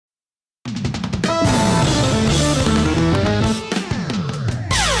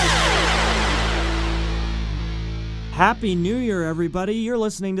Happy New Year, everybody. You're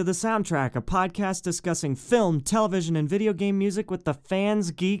listening to The Soundtrack, a podcast discussing film, television, and video game music with the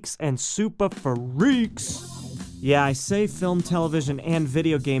fans, geeks, and super freaks. Yeah, I say film, television, and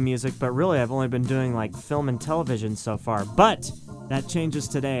video game music, but really I've only been doing like film and television so far. But that changes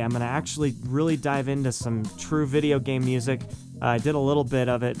today. I'm going to actually really dive into some true video game music. I did a little bit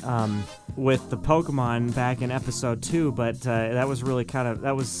of it with the Pokemon back in episode 2, but that was really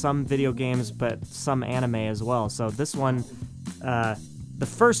that was some video games, but some anime as well. So this one, the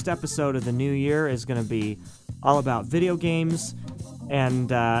first episode of the new year is going to be all about video games,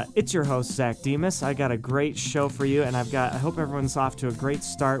 and it's your host, Zach Demas. I got a great show for you, and I hope everyone's off to a great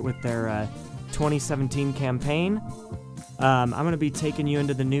start with their 2017 campaign. I'm going to be taking you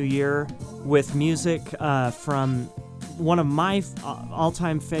into the new year with music from one of my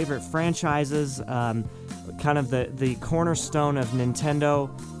all-time favorite franchises, kind of the cornerstone of Nintendo,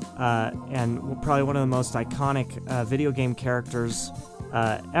 and probably one of the most iconic video game characters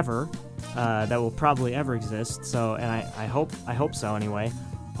ever that will probably ever exist. So, and I hope so anyway.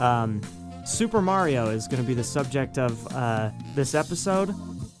 Super Mario is going to be the subject of this episode.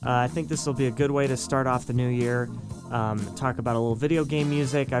 I think this will be a good way to start off the new year. Talk about a little video game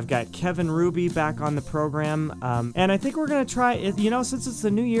music. I've got Kevin Ruby back on the program, and I think we're going to try, since it's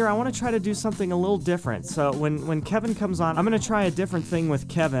the new year, I want to try to do something a little different. So when Kevin comes on, I'm going to try a different thing with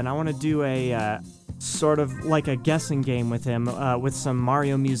Kevin. I want to do a sort of like a guessing game with him, with some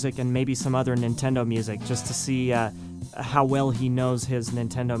Mario music and maybe some other Nintendo music, just to see how well he knows his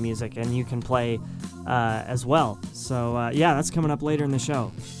Nintendo music, and you can play as well. So yeah, that's coming up later in the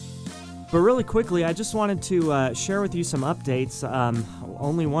show. But really quickly, I just wanted to share with you some updates.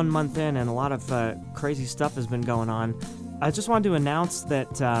 Only 1 month in, and a lot of crazy stuff has been going on. I just wanted to announce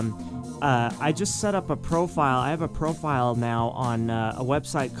that I just set up a profile. I have a profile now on a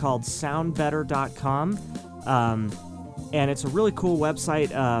website called soundbetter.com. And it's a really cool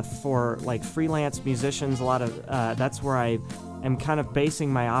website for like freelance musicians. A lot of that's where I am kind of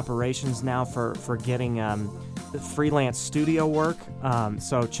basing my operations now for getting freelance studio work.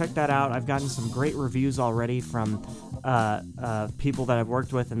 So check that out. I've gotten some great reviews already from people that I've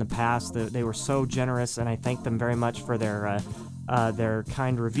worked with in the past. They were so generous, and I thank them very much for their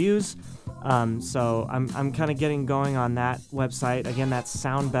kind reviews. So I'm kind of getting going on that website. Again, that's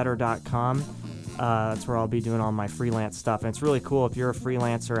soundbetter.com. That's where I'll be doing all my freelance stuff. And it's really cool if you're a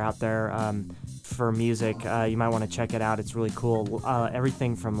freelancer out there for music. You might want to check it out. It's really cool.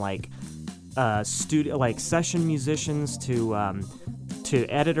 Everything from like studio, like session musicians to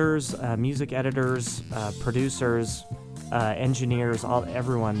editors, music editors, producers, engineers,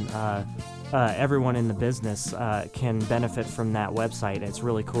 everyone in the business can benefit from that website. It's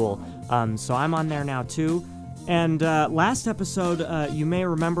really cool. So I'm on there now too. And last episode, you may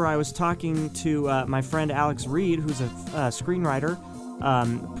remember I was talking to my friend Alex Reed, who's a screenwriter,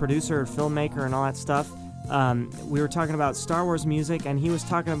 producer, filmmaker, and all that stuff. We were talking about Star Wars music, and he was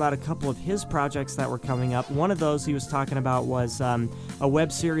talking about a couple of his projects that were coming up. One of those he was talking about was a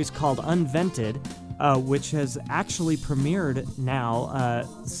web series called Unvented, which has actually premiered now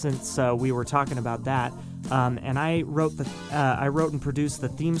since we were talking about that. And I wrote and produced the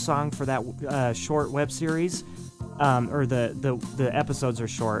theme song for that short web series. Or the episodes are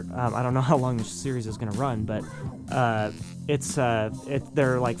short. I don't know how long the series is going to run, but they're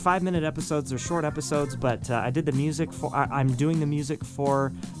like 5-minute episodes. They're short episodes, but I did the music I'm doing the music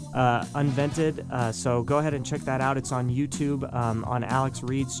for Unvented. So go ahead and check that out. It's on YouTube on Alex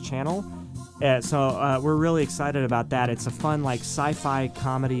Reed's channel. So we're really excited about that. It's a fun like sci-fi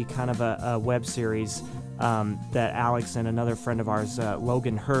comedy kind of a web series that Alex and another friend of ours,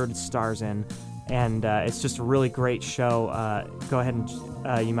 Logan Hurd, stars in. And it's just a really great show. Go ahead and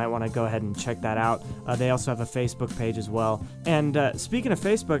you might want to go ahead and check that out. They also have a Facebook page as well. And speaking of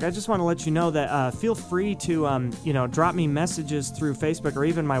Facebook, I just want to let you know that feel free to drop me messages through Facebook or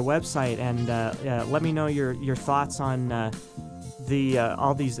even my website, and let me know your thoughts on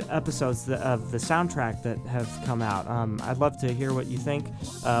all these episodes of the soundtrack that have come out. I'd love to hear what you think,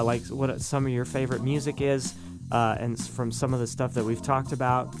 like what some of your favorite music is, and from some of the stuff that we've talked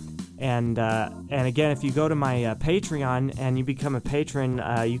about. And again, if you go to my Patreon and you become a patron,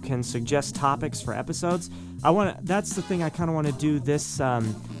 you can suggest topics for episodes. That's the thing I kind of want to do this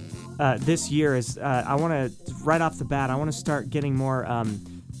year is I want to, right off the bat, I want to start getting more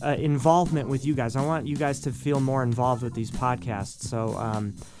involvement with you guys. I want you guys to feel more involved with these podcasts. So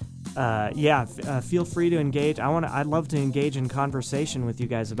feel free to engage. I'd love to engage in conversation with you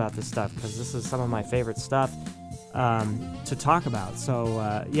guys about this stuff, because this is some of my favorite stuff to talk about. So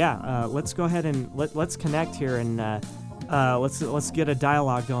let's go ahead and let's connect here, and let's get a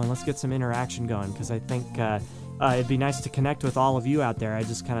dialogue going. Let's get some interaction going, because I think it'd be nice to connect with all of you out there. I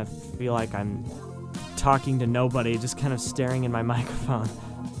just kind of feel like I'm talking to nobody, just kind of staring in my microphone.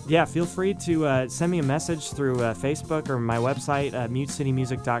 Yeah, feel free to send me a message through Facebook or my website,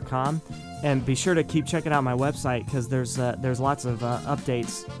 mutecitymusic.com, and be sure to keep checking out my website because there's lots of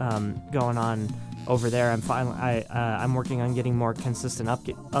updates going on over there. I'm working on getting more consistent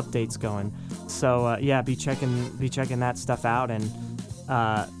updates going. So yeah, be checking that stuff out, and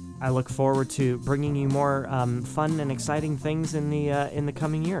I look forward to bringing you more fun and exciting things in the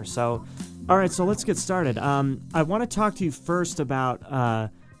coming year. So, all right, so let's get started. I want to talk to you first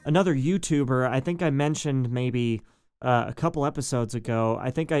about another YouTuber. I think I mentioned maybe a couple episodes ago.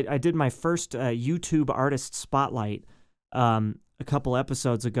 I think I did my first YouTube artist spotlight a couple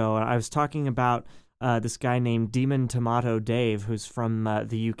episodes ago. I was talking about this guy named Demon Tomato Dave, who's from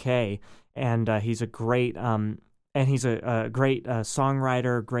the UK, and he's a great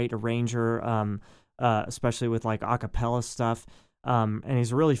songwriter, great arranger, especially with like a cappella stuff. And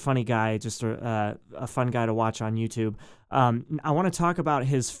he's a really funny guy, just a fun guy to watch on YouTube. I want to talk about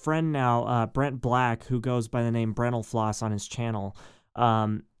his friend now, Brent Black, who goes by the name Brentalfloss on his channel.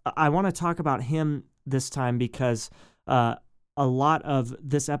 I want to talk about him this time because a lot of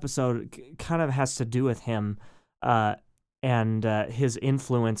this episode kind of has to do with him and his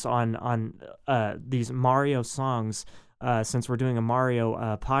influence on these Mario songs. Since we're doing a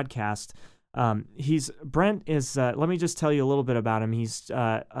Mario podcast. Brent is, let me just tell you a little bit about him. He's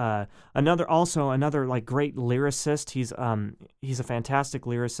another like great lyricist. He's a fantastic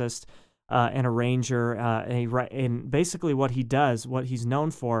lyricist and arranger. And basically what he's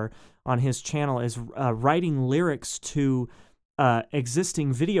known for on his channel is writing lyrics to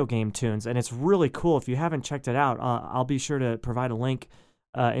existing video game tunes, and it's really cool. If you haven't checked it out, I'll be sure to provide a link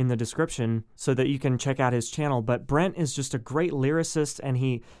in the description so that you can check out his channel. But Brent is just a great lyricist, and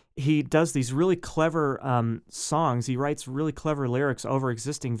he does these really clever songs. He writes really clever lyrics over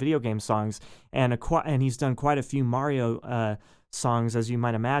existing video game songs, and he's done quite a few Mario songs, as you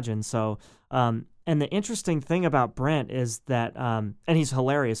might imagine. So, and the interesting thing about Brent is that, and he's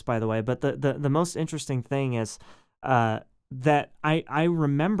hilarious, by the way, but the most interesting thing is that I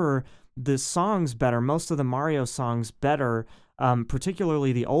remember the songs better, most of the Mario songs better,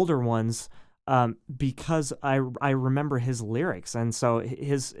 particularly the older ones, because I remember his lyrics, and so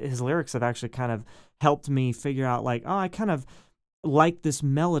his lyrics have actually kind of helped me figure out, like, I kind of like this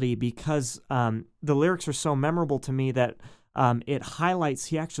melody because the lyrics are so memorable to me that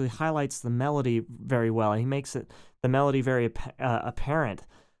he actually highlights the melody very well. He makes the melody very apparent,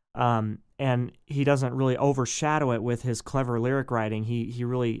 and he doesn't really overshadow it with his clever lyric writing. He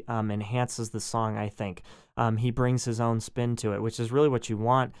really enhances the song, I think. He brings his own spin to it, which is really what you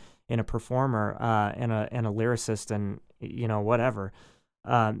want in a performer and a lyricist, and whatever.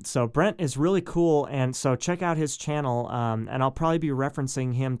 So Brent is really cool, and so check out his channel, and I'll probably be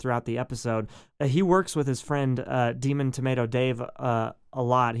referencing him throughout the episode. He works with his friend Demon Tomato Dave a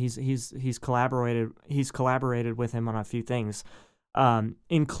lot. He's collaborated with him on a few things,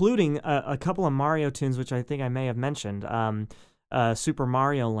 including a couple of Mario tunes, which I think I may have mentioned. Super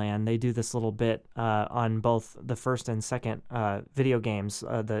Mario Land, they do this little bit on both the first and second video games,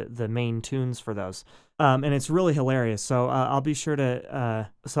 the main tunes for those, and it's really hilarious. So I'll be sure to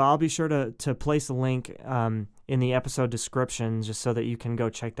place a link in the episode description just so that you can go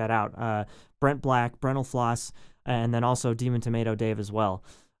check that out. Brent Black, Brentalfloss, and then also Demon Tomato Dave as well.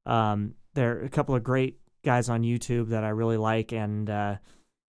 They're a couple of great guys on YouTube that I really like, and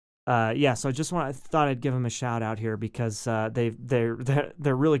yeah, so I just thought I'd give them a shout out here because they're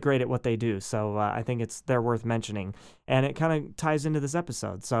really great at what they do. So I think they're worth mentioning, and it kind of ties into this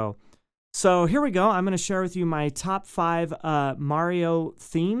episode. So here we go. I'm going to share with you my top 5 Mario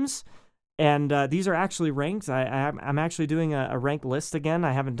themes, and these are actually ranked. I'm actually doing a ranked list again.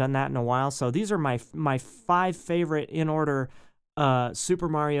 I haven't done that in a while. So these are my 5 favorite in order Super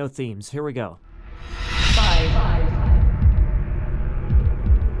Mario themes. Here we go. 5.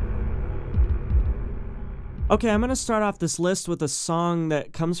 Okay, I'm going to start off this list with a song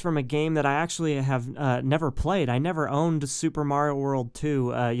that comes from a game that I actually have never played. I never owned Super Mario World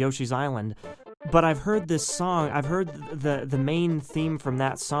 2, Yoshi's Island, but I've heard this song. I've heard the main theme from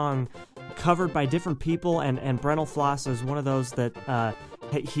that song covered by different people, and Brentalfloss is one of those that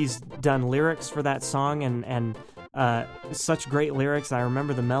he's done lyrics for that song, and such great lyrics. I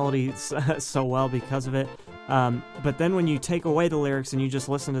remember the melody so well because of it. But then when you take away the lyrics and you just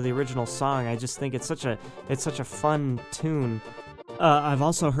listen to the original song, I just think it's such a fun tune. I've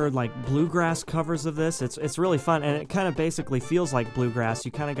also heard like bluegrass covers of this. It's really fun, and it kind of basically feels like bluegrass.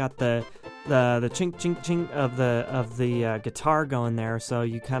 You kind of got the chink chink chink of the guitar going there, so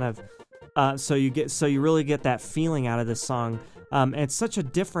you kind of So you really get that feeling out of this song. And it's such a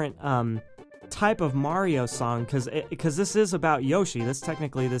different type of Mario song because this is about Yoshi. This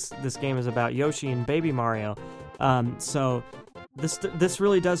game is about Yoshi and Baby Mario. So this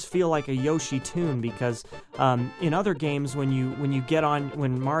really does feel like a Yoshi tune because in other games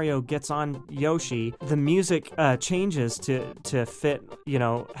when Mario gets on Yoshi, the music changes to fit,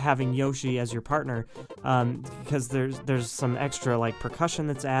 having Yoshi as your partner, because there's some extra like percussion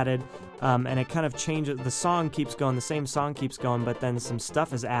that's added, and it kind of changes. The song keeps going, the same song keeps going, but then some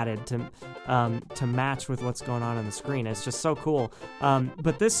stuff is added to match with what's going on the screen. It's just so cool.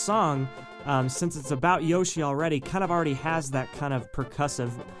 But this song, since it's about Yoshi already has that kind of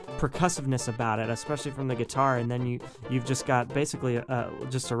percussiveness about it, especially from the guitar, and then you've just got basically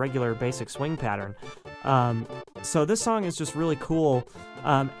just a regular basic swing pattern. So this song is just really cool,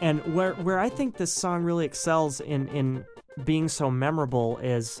 and where I think this song really excels in being so memorable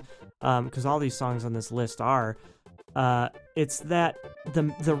is, because all these songs on this list are, it's that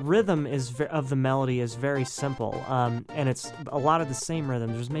the rhythm of the melody is very simple, and it's a lot of the same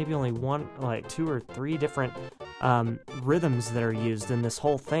rhythms. There's maybe only like 2 or 3 different rhythms that are used in this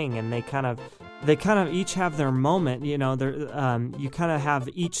whole thing, and they kind of each have their moment. You kind of have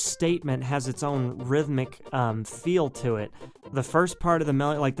each statement has its own rhythmic feel to it. The first part of the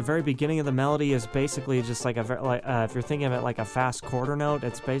melody, like the very beginning of the melody, is basically just like if you're thinking of it like a fast quarter note,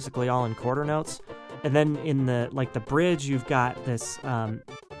 it's basically all in quarter notes. And then in the bridge, you've got this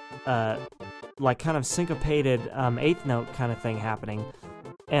like kind of syncopated eighth note kind of thing happening.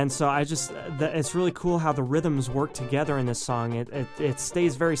 And so it's really cool how the rhythms work together in this song. It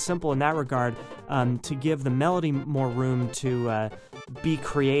stays very simple in that regard, to give the melody more room to be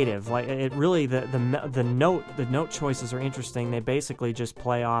creative. Like it really, the note choices are interesting. They basically just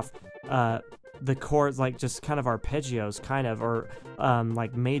play off the chords, like just kind of arpeggios, kind of, or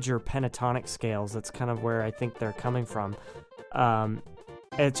like major pentatonic scales. That's kind of where I think they're coming from.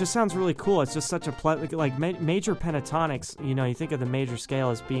 It just sounds really cool. It's just such a major pentatonics. You think of the major scale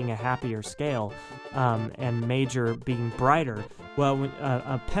as being a happier scale, and major being brighter. Well,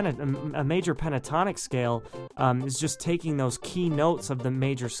 a major pentatonic scale is just taking those key notes of the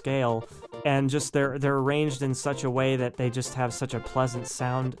major scale, and just they're arranged in such a way that they just have such a pleasant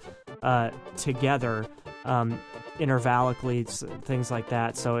sound together, intervallically, things like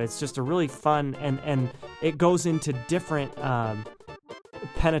that. So it's just a really fun, and it goes into different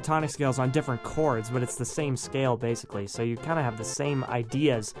pentatonic scales on different chords, but it's the same scale basically. So you kind of have the same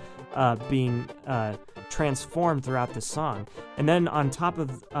ideas being transformed throughout the song. And then on top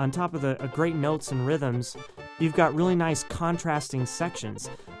of the great notes and rhythms, you've got really nice contrasting sections.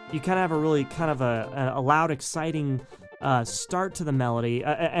 You kind of have a really kind of a loud, exciting start to the melody,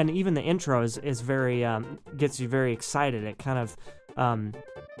 and even the intro is very gets you very excited. It kind of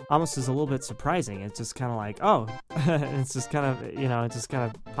almost is a little bit surprising. It's just kind of like, oh, it's just kind of, it just kind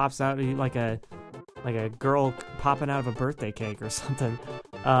of pops out like a girl popping out of a birthday cake or something.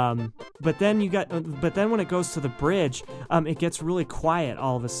 But then when it goes to the bridge, it gets really quiet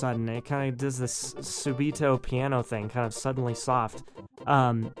all of a sudden. It kind of does this subito piano thing, kind of suddenly soft,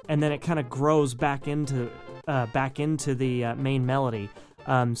 and then it kind of grows back into the main melody.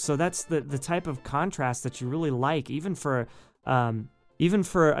 So that's the type of contrast that you really like, even for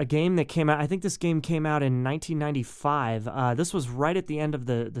a game that came out. I think this game came out in 1995. This was right at the end of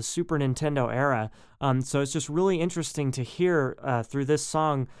the Super Nintendo era. So it's just really interesting to hear through this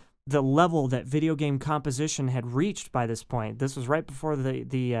song the level that video game composition had reached by this point. This was right before the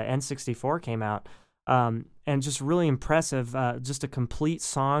N64 came out. And just really impressive, just a complete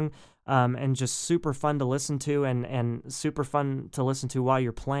song, and just super fun to listen to, and super fun to listen to while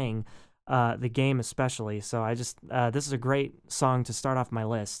you're playing the game especially. So this is a great song to start off my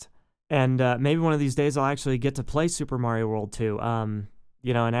list. And maybe one of these days I'll actually get to play Super Mario World 2, and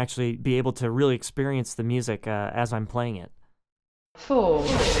actually be able to really experience the music as I'm playing it. 4.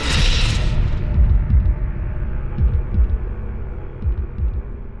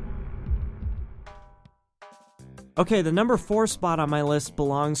 Okay, the number 4 spot on my list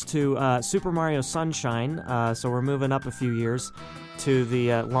belongs to Super Mario Sunshine. So we're moving up a few years to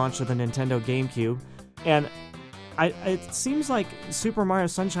the launch of the Nintendo GameCube. And it seems like Super Mario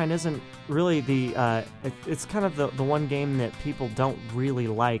Sunshine isn't really it's kind of the one game that people don't really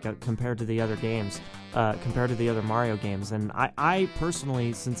like compared to the other games, compared to the other Mario games. And I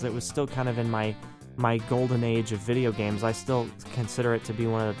personally, since it was still kind of in my golden age of video games, I still consider it to be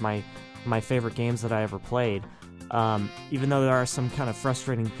one of my favorite games that I ever played. Even though there are some kind of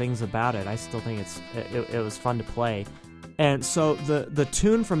frustrating things about it, I still think it was fun to play. And so the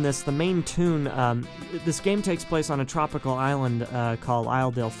tune from this, the main tune, this game takes place on a tropical island called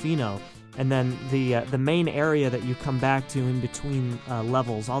Isle Delfino, and then the main area that you come back to in between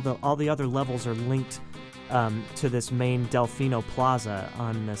levels. All the other levels are linked to this main Delfino Plaza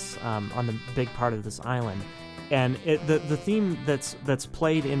on the big part of this island. And the theme that's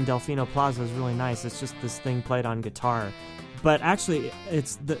played in Delfino Plaza is really nice. It's just this thing played on guitar. But actually,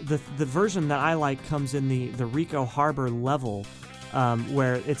 it's the version that I like comes in the Rico Harbor level,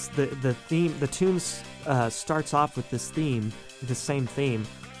 where it's the theme. The tune starts off with this theme, the same theme,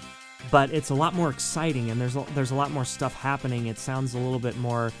 but it's a lot more exciting, and there's a lot more stuff happening. It sounds a little bit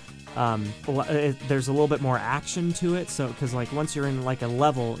more. There's a little bit more action to it. So, because like once you're in like a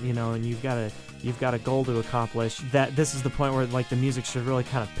level, and you've got a goal to accomplish, that this is the point where like the music should really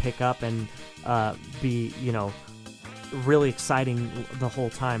kind of pick up and be really exciting the whole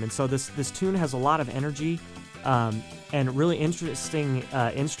time. And so this tune has a lot of energy and really interesting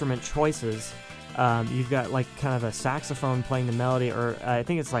instrument choices. You've got like kind of a saxophone playing the melody, or I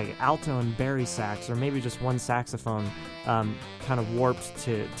think it's like alto and bari sax, or maybe just one saxophone kind of warped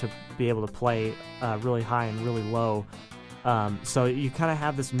to be able to play really high and really low. So you kind of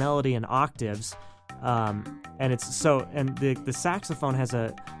have this melody in octaves, and the saxophone has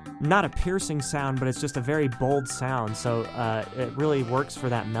not a piercing sound, but it's just a very bold sound. So it really works for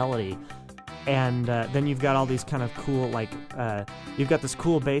that melody. And then you've got all these kind of cool, you've got this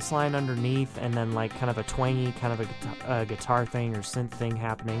cool bass line underneath, and then like kind of a twangy kind of a guitar thing or synth thing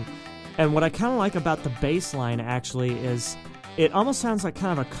happening. And what I kind of like about the bass line actually is it almost sounds like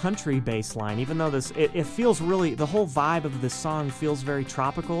kind of a country bass line, even though it feels really, the whole vibe of this song feels very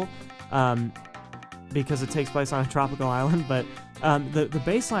tropical, because it takes place on a tropical island, but the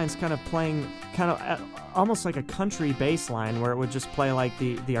bass line's kind of playing almost like a country bass line, where it would just play like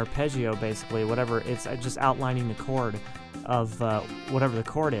the arpeggio, basically, whatever, it's just outlining the chord of whatever the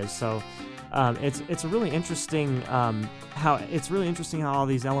chord is. So it's really interesting how all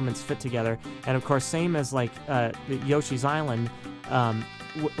these elements fit together. And of course, same as like Yoshi's Island,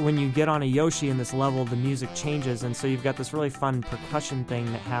 when you get on a Yoshi in this level, the music changes, and so you've got this really fun percussion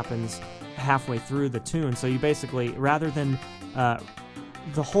thing that happens halfway through the tune. So you basically, rather than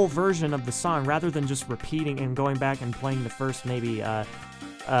the whole version of the song, rather than just repeating and going back and playing the first maybe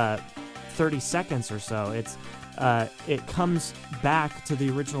 30 seconds or so, it comes back to the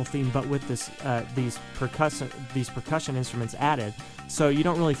original theme, but with these percussion instruments added. So you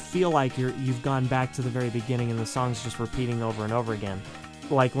don't really feel like you've gone back to the very beginning and the song's just repeating over and over again,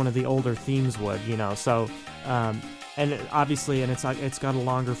 like one of the older themes would, So, and obviously, and it's got a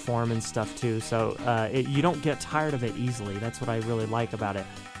longer form and stuff too. So you don't get tired of it easily. That's what I really like about it.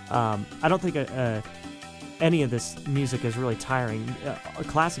 I don't think any of this music is really tiring.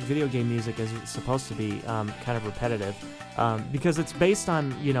 Classic video game music is supposed to be kind of repetitive because it's based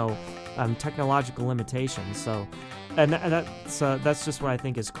on technological limitations. So, and that's just what I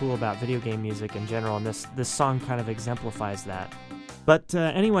think is cool about video game music in general, and this song kind of exemplifies that. But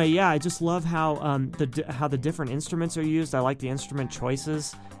anyway, yeah, I just love how the different instruments are used. I like the instrument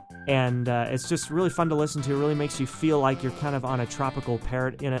choices, and it's just really fun to listen to. It really makes you feel like you're kind of on a tropical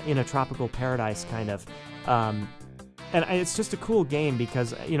in a tropical paradise, kind of. And it's just a cool game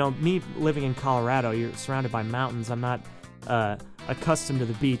because me living in Colorado, you're surrounded by mountains. I'm not accustomed to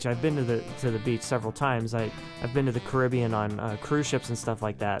the beach. I've been to the beach several times. I've been to the Caribbean on cruise ships and stuff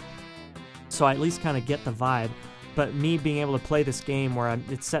like that, so I at least kind of get the vibe. But me being able to play this game where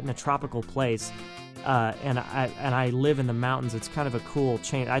it's set in a tropical place, and I live in the mountains, it's kind of a cool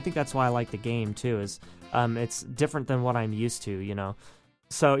change. I think that's why I like the game too. It's different than what I'm used to,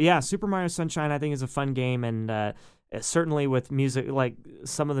 So yeah, Super Mario Sunshine I think is a fun game, and certainly with music, like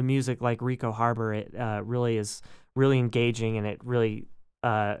some of the music like Rico Harbor, it really is really engaging, and it really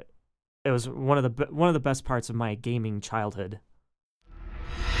it was one of the best parts of my gaming childhood.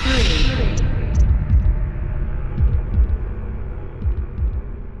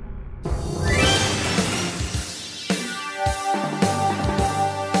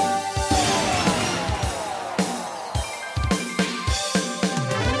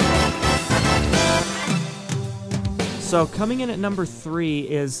 So coming in at number 3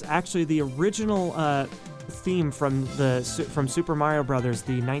 is actually the original theme from Super Mario Brothers,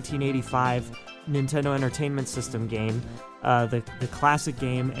 the 1985 Nintendo Entertainment System game, the classic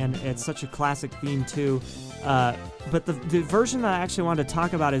game, and it's such a classic theme too. But the version that I actually wanted to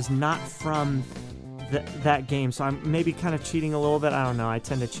talk about is not from that game, so I'm maybe kind of cheating a little bit. I don't know. I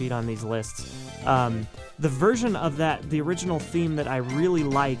tend to cheat on these lists. The version of the original theme that I really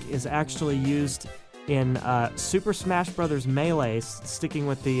like is actually used in Super Smash Bros. Melee, sticking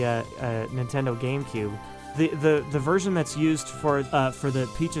with the Nintendo GameCube. The version that's used for the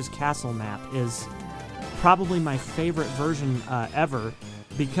Peach's Castle map is probably my favorite version ever,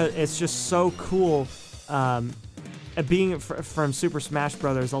 because it's just so cool. Being from Super Smash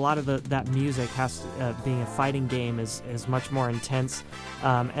Brothers, a lot of that music has to, being a fighting game is much more intense,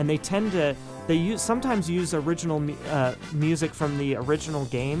 and they tend to sometimes use original music from the original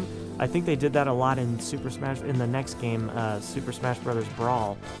game. I think they did that a lot in the next game, Super Smash Brothers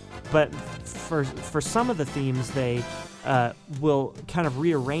Brawl. But for some of the themes, they will kind of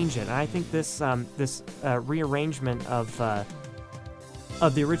rearrange it, and I think this rearrangement of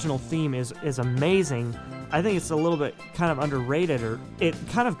the original theme is amazing. I think it's a little bit kind of underrated, or it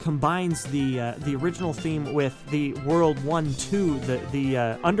kind of combines the original theme with the World 1, 2,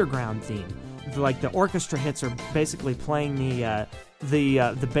 the underground theme. Like the orchestra hits are basically playing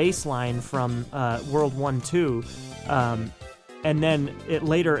the bass line from World 1, 2, and then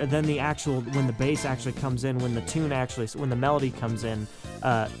when the bass actually comes in, when the melody comes in,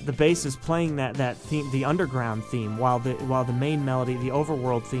 the bass is playing that theme, the underground theme, while the main melody, the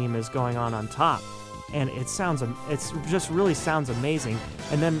overworld theme, is going on top. And it just really sounds amazing.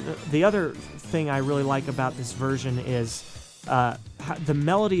 And then the other thing I really like about this version is the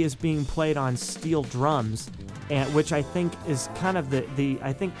melody is being played on steel drums, which I think is kind of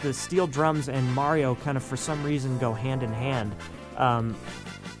I think the steel drums and Mario kind of for some reason go hand in hand.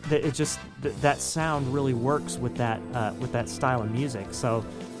 That sound really works with that style of music. So.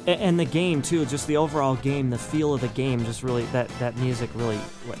 And the game too, just the overall game, the feel of the game, just really that music really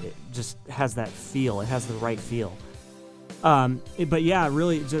it just has that feel. It has the right feel. But yeah,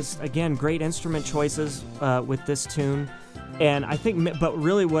 really, just again, great instrument choices with this tune, and I think, but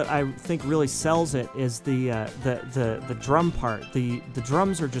really, what I think really sells it is the drum part. The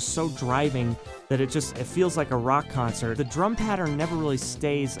drums are just so driving that it feels like a rock concert. The drum pattern never really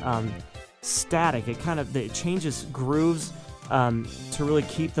stays static. It changes grooves. To really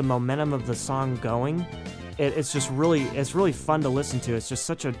keep the momentum of the song going. It's really fun to listen to. It's just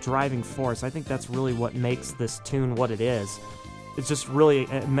such a driving force. I think that's really what makes this tune what it is. It's just really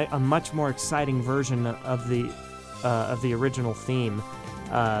a much more exciting version of the original theme.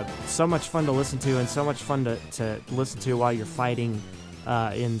 So much fun to listen to, and so much fun to listen to while you're fighting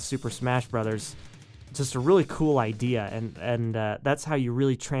in Super Smash Brothers. Just a really cool idea, and that's how you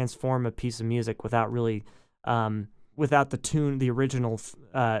really transform a piece of music without really without the original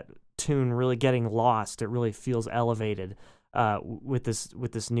tune really getting lost. It really feels elevated with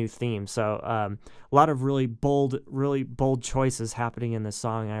this new theme. So a lot of really bold choices happening in this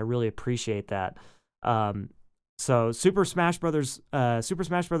song, and I really appreciate that. So Super Smash Brothers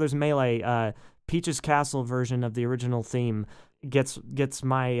Melee, Peach's Castle version of the original theme gets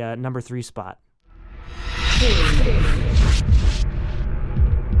my number 3 spot.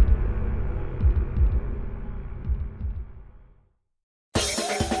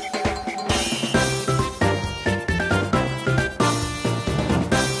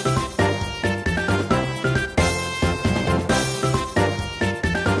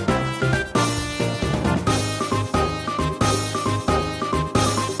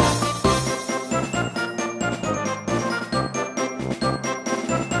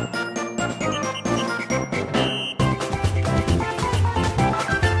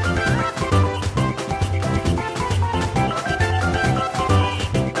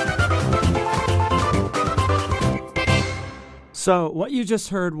 So what you just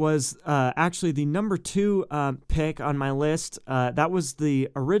heard was actually the number 2 pick on my list. That was the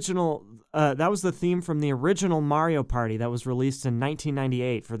original. That was the theme from the original Mario Party that was released in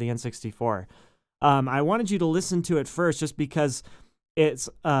 1998 for the N64. I wanted you to listen to it first, just because it's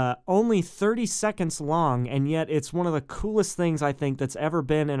only 30 seconds long, and yet it's one of the coolest things I think that's ever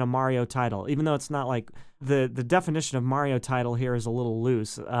been in a Mario title. Even though it's not like the definition of Mario title here is a little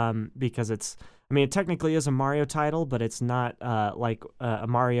loose, because it's. I mean, it technically is a Mario title, but it's not like a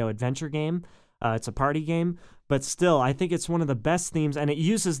Mario adventure game. It's a party game. But still, I think it's one of the best themes, and it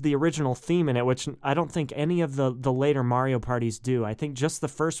uses the original theme in it, which I don't think any of the later Mario parties do. I think just the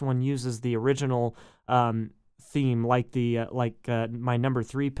first one uses the original theme, like my number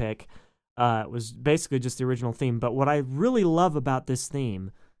 3 pick was basically just the original theme. But what I really love about this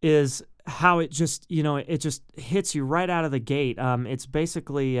theme is how it just hits you right out of the gate. It's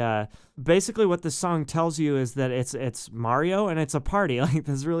basically what the song tells you is that it's Mario and it's a party. Like,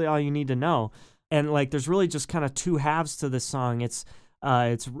 that's really all you need to know. And like, there's really just kind of 2 halves to this song. It's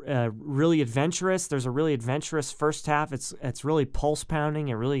really adventurous. There's a really adventurous first half. It's really pulse pounding.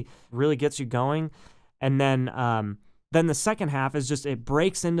 It really gets you going. And then the second half is just, it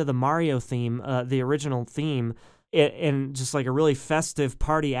breaks into the Mario theme, the original theme. In just like a really festive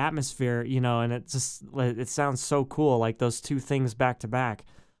party atmosphere, and it sounds so cool, like those 2 things back to back.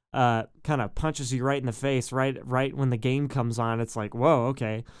 kind of punches you right in the face right when the game comes on. It's like, whoa,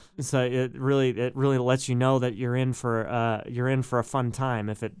 okay. So it really lets you know that you're in for a fun time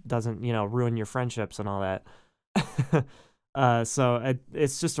if it doesn't, ruin your friendships and all that. So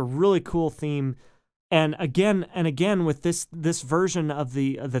it's just a really cool theme. And again with this version of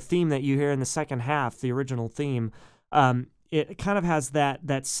the theme that you hear in the second half, the original theme, it kind of has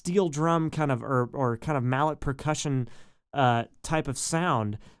that steel drum kind of or kind of mallet percussion type of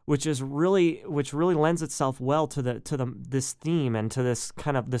sound, which really lends itself well to this theme and to this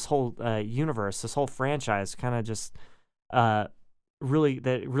whole universe, this whole franchise. Kind of just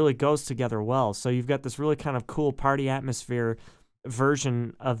really goes together well. So you've got this really kind of cool party atmosphere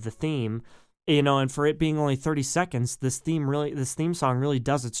version of the theme, and for it being only 30 seconds, this theme song really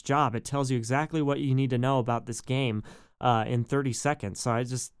does its job. It tells you exactly what you need to know about this game in 30 seconds. So I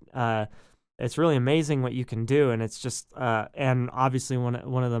just it's really amazing what you can do, and it's just and obviously one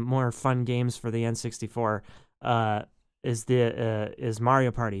of the more fun games for the N64 is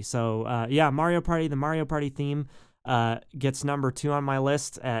Mario Party. So Mario Party, the Mario Party theme gets number 2 on my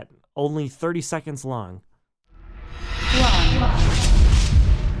list at only 30 seconds long.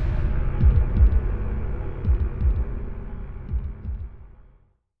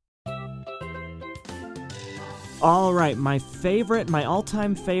 All right, my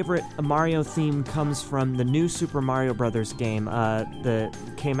all-time favorite Mario theme comes from the new Super Mario Brothers game that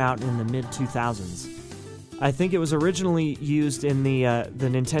came out in the mid-2000s. I think it was originally used in the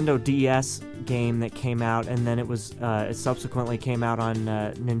Nintendo DS game that came out, and then it subsequently came out on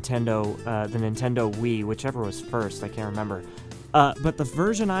the Nintendo Wii, whichever was first, I can't remember. But the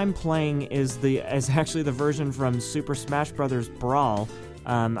version I'm playing is actually the version from Super Smash Bros. Brawl.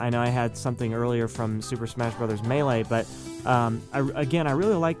 I know I had something earlier from Super Smash Bros. Melee, but I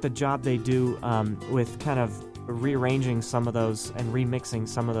really like the job they do with kind of rearranging some of those and remixing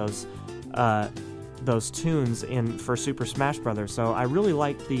some of those tunes for Super Smash Bros. So I really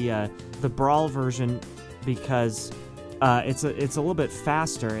like the Brawl version because it's a little bit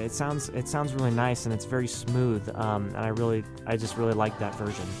faster. It sounds really nice and it's very smooth. And I just really like that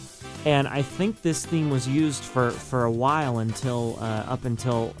version. And I think this theme was used for a while until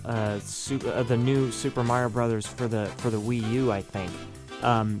the new Super Mario Brothers for the Wii U, I think.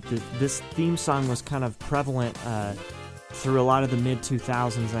 This theme song was kind of prevalent through a lot of the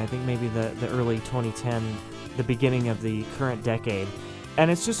mid-2000s, and I think maybe the early 2010, the beginning of the current decade. And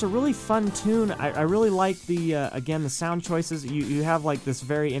it's just a really fun tune. I really like the sound choices. You have like this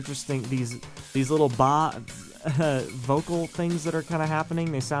very interesting these little vocal things that are kind of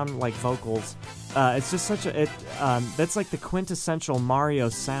happening. They sound like vocals. It's just that's like the quintessential Mario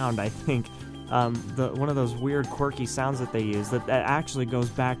sound, I think. One of those weird quirky sounds that they use that actually goes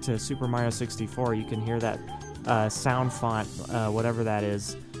back to Super Mario 64. You can hear that sound font, whatever that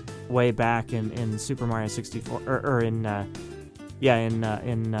is, way back in Super Mario 64 or in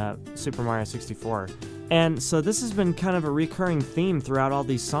Super Mario 64. And so this has been kind of a recurring theme throughout all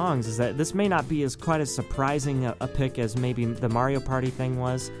these songs, is that this may not be quite as surprising a pick as maybe the Mario Party thing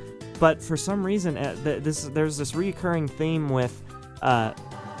was, but for some reason there's this recurring theme with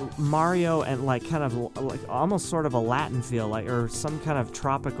Mario and like kind of like almost sort of a Latin feel, or some kind of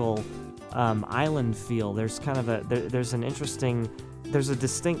tropical island feel. There's kind of there's a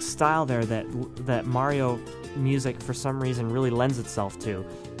distinct style there that Mario music for some reason really lends itself to.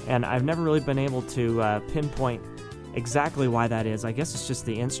 And I've never really been able to pinpoint exactly why that is. I guess it's just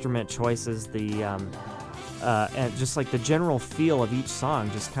the instrument choices, and just like the general feel of each song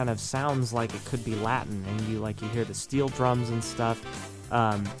just kind of sounds like it could be Latin, and you hear the steel drums and stuff.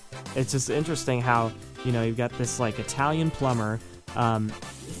 It's just interesting how you've got this like Italian plumber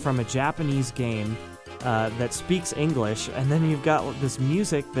from a Japanese game that speaks English, and then you've got this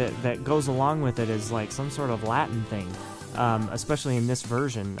music that goes along with it as like some sort of Latin thing. Especially in this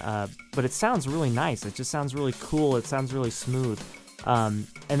version, but it sounds really nice. It just sounds really cool. It sounds really smooth. And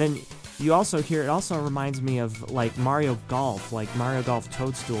then you also hear, it also reminds me of like Mario Golf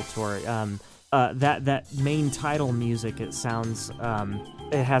Toadstool Tour. That main title music, it sounds,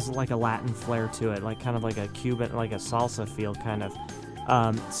 it has like a Latin flair to it, like kind of like a Cuban, like a salsa feel kind of.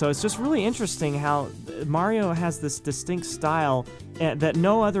 So it's just really interesting how Mario has this distinct style that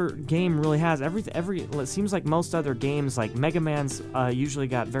no other game really has. It seems like most other games, like Mega Man's, usually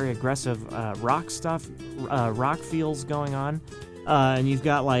got very aggressive rock stuff, rock feels going on, and you've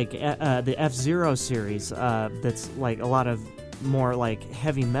got like the F-Zero series that's like a lot of more like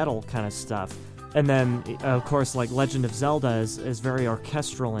heavy metal kind of stuff. And then, of course, like Legend of Zelda is very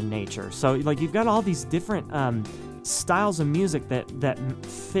orchestral in nature. So like you've got all these different styles of music that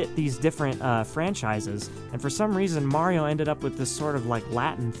fit these different franchises. And for some reason, Mario ended up with this sort of like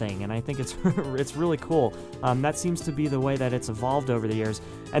Latin thing, and I think it's it's really cool. That seems to be the way that it's evolved over the years,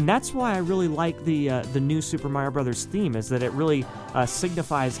 and that's why I really like the new Super Mario Brothers theme, is that it really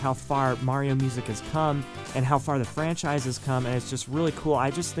signifies how far Mario music has come and how far the franchise has come, and it's just really cool.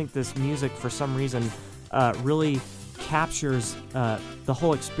 I just think this music, for some reason, really captures the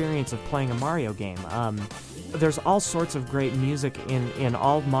whole experience of playing a Mario game. There's all sorts of great music in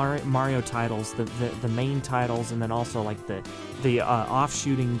all Mario titles, the main titles, and then also like the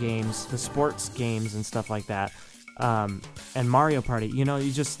offshooting games, the sports games, and stuff like that. And Mario Party, you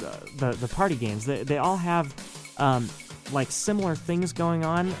just the party games. They all have like similar things going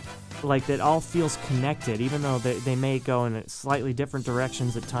on, like that all feels connected, even though they may go in slightly different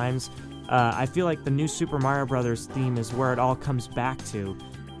directions at times. I feel like the new Super Mario Brothers theme is where it all comes back to.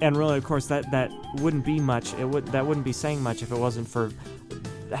 And really, of course, that wouldn't be much. That wouldn't be saying much if it wasn't for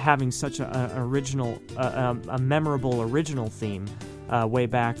having such a memorable original theme way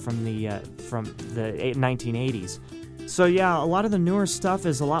back from the 1980s. So yeah, a lot of the newer stuff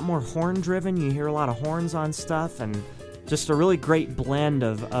is a lot more horn-driven. You hear a lot of horns on stuff, and just a really great blend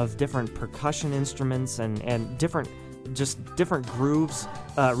of different percussion instruments and different grooves.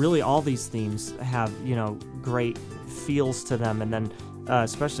 Really, all these themes have great feels to them, and then.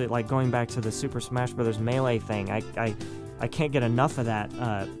 Especially like going back to the Super Smash Bros. Melee thing, I can't get enough of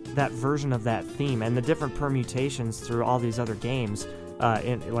that version of that theme and the different permutations through all these other games,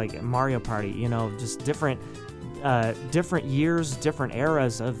 in like Mario Party. Just different years, different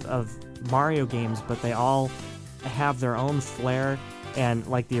eras of Mario games, but they all have their own flair. And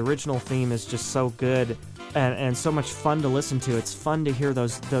like the original theme is just so good and so much fun to listen to. It's fun to hear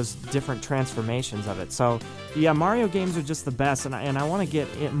those different transformations of it. So yeah, Mario games are just the best, and I want to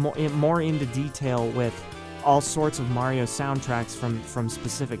get more into detail with all sorts of Mario soundtracks from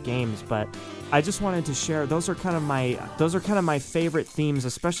specific games. But I just wanted to share those are kind of my favorite themes,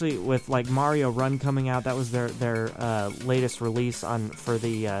 especially with like Mario Run coming out. That was their latest release for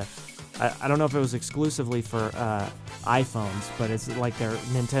the. I don't know if it was exclusively for iPhones, but it's like their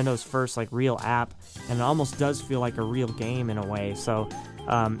Nintendo's first like real app, and it almost does feel like a real game in a way. So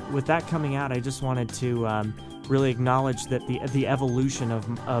with that coming out, I just wanted to really acknowledge that the evolution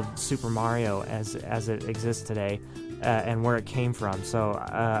of Super Mario as it exists today and where it came from. So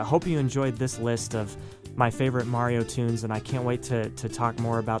I hope you enjoyed this list of my favorite Mario tunes, and I can't wait to talk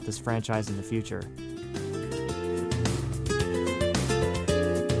more about this franchise in the future.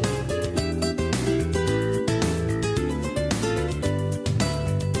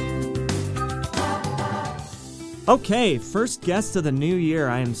 Okay, first guest of the new year.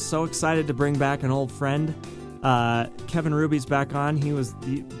 I am so excited to bring back an old friend. Kevin Ruby's back on.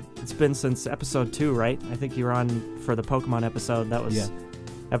 It's been since episode 2, right? I think you were on for the Pokemon episode. That was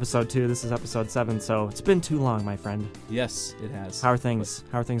episode 2. This is episode 7, so it's been too long, my friend. Yes, it has. How are things?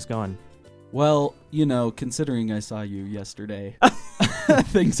 How are things going? Well, considering I saw you yesterday,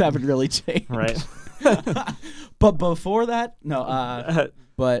 things haven't really changed. Right. But before that, no.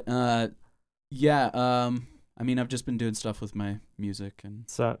 I've just been doing stuff with my music and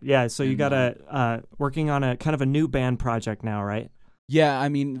so you got working on a kind of a new band project now, right? Yeah,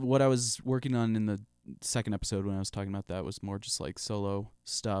 what I was working on in the second episode when I was talking about that was more just like solo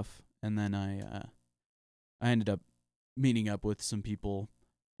stuff, and then I ended up meeting up with some people,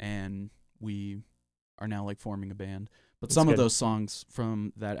 and we are now like forming a band. But That's some good. of those songs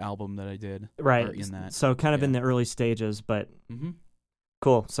from that album that I did Right. are in that. So kind of in the early stages, but Mm-hmm.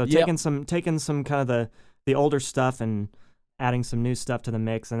 cool. So Yep. taking some kind of the older stuff and adding some new stuff to the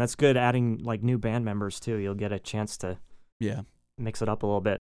mix, and that's good. Adding like new band members too, you'll get a chance to mix it up a little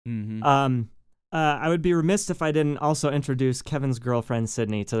bit. Mm-hmm. I would be remiss if I didn't also introduce Kevin's girlfriend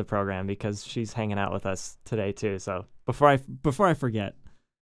Sydney to the program, because she's hanging out with us today too. So before I forget,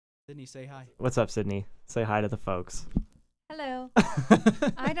 Sydney, say hi. What's up, Sydney? Say hi to the folks. Hello.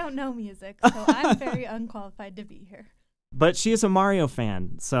 I don't know music, so I'm very unqualified to be here. But she is a Mario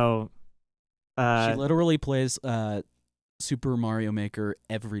fan, so She literally plays Super Mario Maker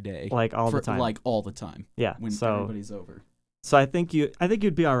every day, like all the time. Like all the time. Yeah. When so everybody's over. So I think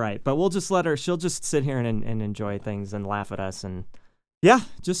you'd be all right. But we'll just let her. She'll just sit here and enjoy things and laugh at us and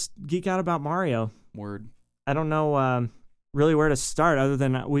just geek out about Mario. Word. I don't know really where to start other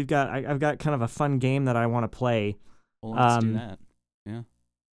than I've got kind of a fun game that I want to play. Well, let's do that. Yeah.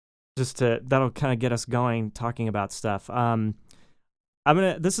 That'll kind of get us going talking about stuff.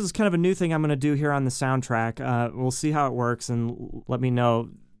 This is kind of a new thing I'm gonna do here on the soundtrack. We'll see how it works, and let me know.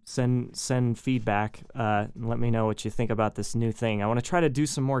 Send feedback. And let me know what you think about this new thing. I want to try to do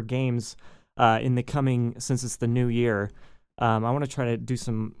some more games in the coming, since it's the new year. I want to try to do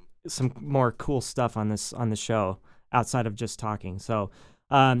some more cool stuff on this show outside of just talking. So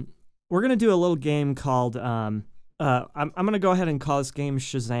we're gonna do a little game called I'm gonna go ahead and call this game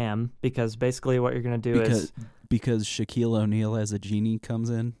Shazam, because basically what you're gonna do is because Shaquille O'Neal as a genie comes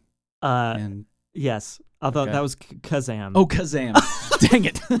in. And yes, although that was Kazam. Oh, Kazam! Dang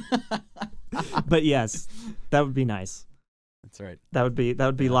it! But yes, that would be nice. That's right. That would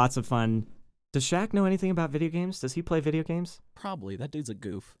be lots of fun. Does Shaq know anything about video games? Does he play video games? Probably. That dude's a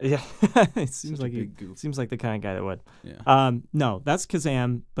goof. Yeah, it seems Such a like big goof. Seems like the kind of guy that would. Yeah. No, that's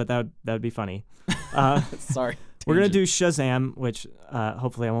Kazam, but that would be funny. Sorry. We're gonna do Shazam, which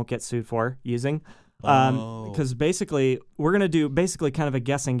hopefully I won't get sued for using. Because basically we're gonna do kind of a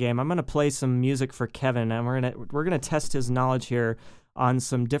guessing game. I'm gonna play some music for Kevin, and we're gonna test his knowledge here on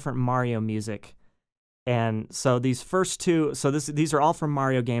some different Mario music. And so these first two, these are all from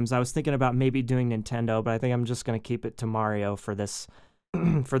Mario games. I was thinking about maybe doing Nintendo, but I think I'm just gonna keep it to Mario for this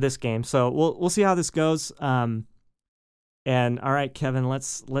for this game. So we'll see how this goes. And all right, Kevin,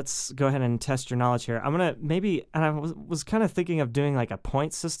 let's go ahead and test your knowledge here. I'm gonna and I was kind of thinking of doing like a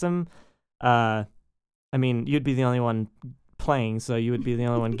point system. I mean, you'd be the only one playing, so you would be the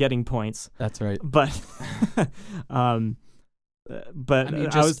only one getting points. That's right. But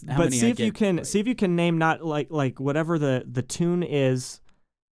see if you can name not like whatever the tune is,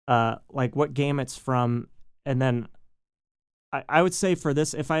 like what game it's from, and then I would say for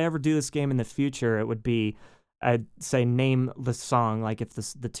this, if I ever do this game in the future, it would be, I'd say name the song, like if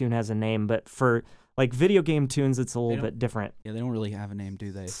the tune has a name. But for like video game tunes, it's a little bit different. Yeah, they don't really have a name,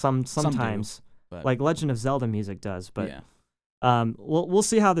 do they? Sometimes, do, but like Legend of Zelda music does. But yeah. We'll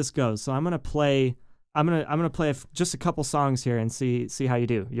see how this goes. So I'm gonna play just a couple songs here and see how you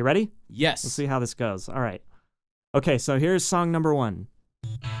do. You ready? Yes. We'll see how this goes. All right. Okay, so here's song number 1.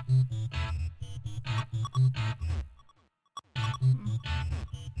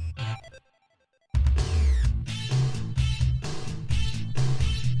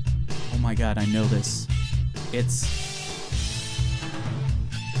 Oh my god, I know this. It's...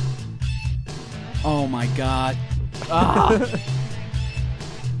 Oh my god. Ah!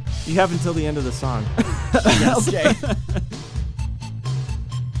 You have until the end of the song. Okay.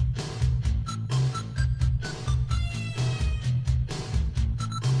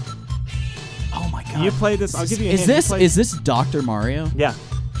 Oh my god. You play this. I'll give you a hint. Is this Dr. Mario? Yeah.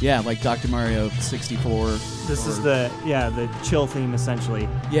 Yeah, like Dr. Mario 64. This is the chill theme essentially.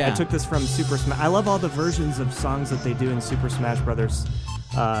 Yeah. I took this from Super Smash. I love all the versions of songs that they do in Super Smash Brothers,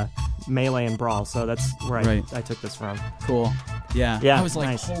 Melee and Brawl. So that's where I took this from. Cool. Yeah. Yeah. I was like,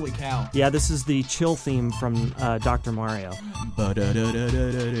 nice. Holy cow. Yeah, this is the chill theme from Dr. Mario. That's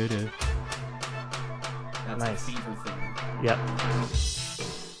Nice. the fever thing. Yep.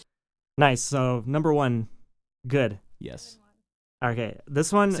 Nice. So number 1, good. Yes. Okay,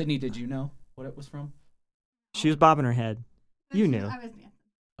 this one. Sydney, did you know what it was from? She was bobbing her head. You knew. I was dancing.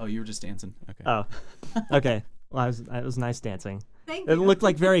 Oh, you were just dancing. Okay. Oh, okay. Well, it was nice dancing. Thank It you. looked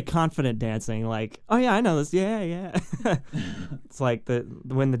like very confident dancing. Like, oh yeah, I know this. Yeah. It's like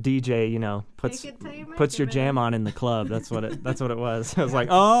when the DJ, puts Fake it till you make your it, jam baby. on in the club. That's what it was. I was like,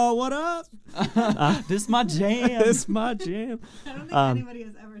 oh, what up? This my jam. This my jam. I don't think anybody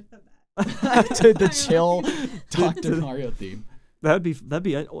has ever said that. To the chill Dr. Mario theme.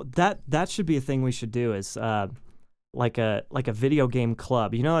 That should be a thing we should do is like a video game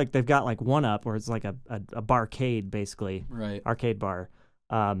club. Like they've got like 1UP where it's like a barcade basically. Right. Arcade bar.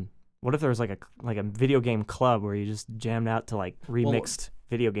 What if there was like a video game club where you just jammed out to like remixed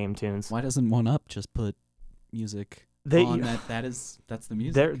video game tunes? Why doesn't 1UP just put music on that's the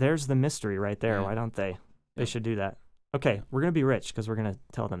music? There's the mystery right there. Yeah. Why don't they? They Yep. should do that. Okay, we're gonna be rich because we're gonna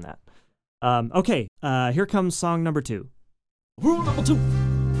tell them that. Okay, here comes song number 2. Rule number 2. I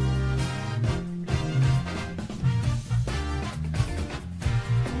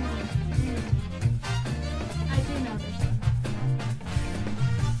do know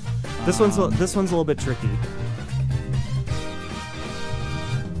This this one. one's a little bit tricky.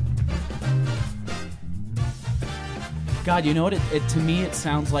 God, you know what? It to me it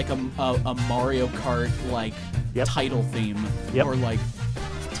sounds like a Mario Kart like Yep. title theme, Yep. or like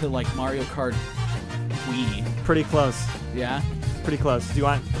to like Mario Kart Wii. Pretty close. Yeah. Pretty close. Do you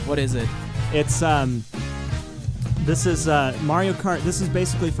want? What is it? It's This is Mario Kart. This is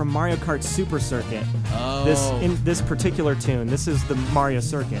basically from Mario Kart Super Circuit. Oh. This particular tune. This is the Mario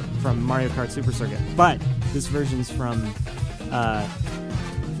Circuit from Mario Kart Super Circuit. But this version's from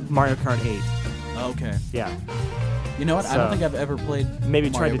Mario Kart 8. Okay. Yeah. You know what? I So, don't think I've ever played. Maybe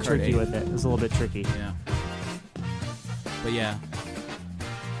Mario tried to Kart trick 8. you with it. It was a little bit tricky. Yeah. But yeah.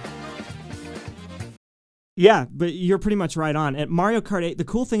 Yeah, but you're pretty much right on. At Mario Kart 8, the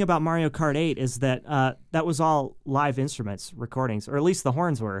cool thing about Mario Kart 8 is that that was all live instruments recordings, or at least the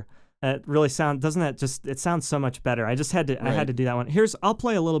horns were. It really it sounds so much better. I just had to I had to do that one. I'll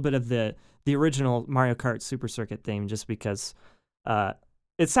play a little bit of the original Mario Kart Super Circuit theme just because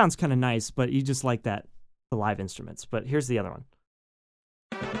it sounds kind of nice, but you just like the live instruments. But here's the other one.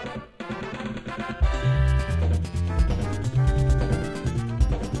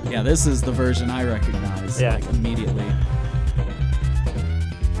 Yeah, this is the version I recognize like immediately.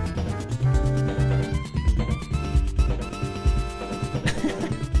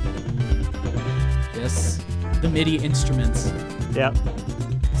 Yes, the MIDI instruments. Yep.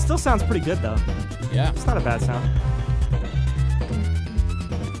 Still sounds pretty good though. Yeah. It's not a bad sound.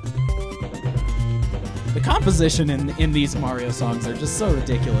 The composition in these Mario songs are just so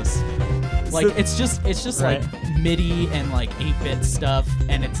ridiculous. Like it's just right. like MIDI and like 8-bit stuff,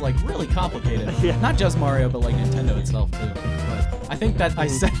 and it's like really complicated. Yeah. Not just Mario, but like Nintendo itself too. But I think that I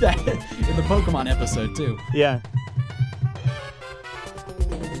said that in the Pokemon episode too. Yeah.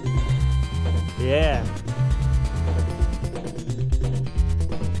 Yeah.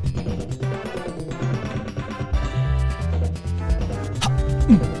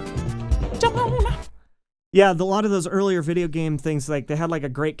 Yeah, a lot of those earlier video game things, like they had like a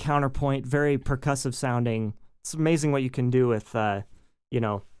great counterpoint, very percussive sounding. It's amazing what you can do with,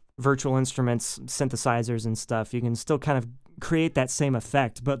 virtual instruments, synthesizers and stuff. You can still kind of create that same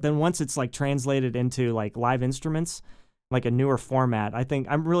effect, but then once it's like translated into like live instruments, like a newer format, I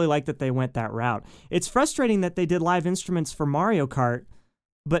really like that they went that route. It's frustrating that they did live instruments for Mario Kart,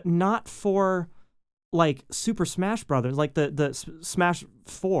 but not for like Super Smash Brothers, like the Smash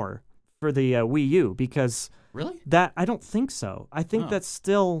 4. For the Wii U, because really I don't think so. I think that's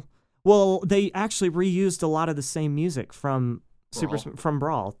still they actually reused a lot of the same music from from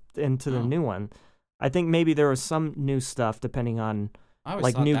Brawl into the new one. I think maybe there was some new stuff depending on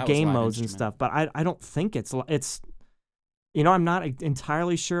like new game modes and stuff, but I don't think it's I'm not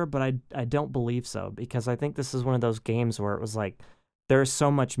entirely sure, but I don't believe so, because I think this is one of those games where it was like there's so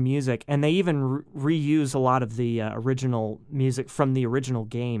much music, and they even reuse a lot of the original music from the original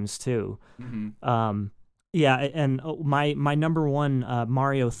games too. Mm-hmm. And my number one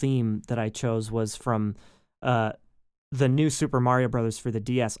Mario theme that I chose was from the new Super Mario Brothers for the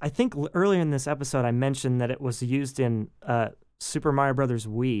DS. I think earlier in this episode I mentioned that it was used in Super Mario Brothers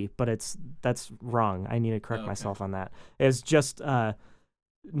Wii, but that's wrong. I need to correct myself on that. It's just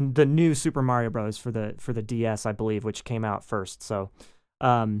the new Super Mario Brothers for the DS, I believe, which came out first. So,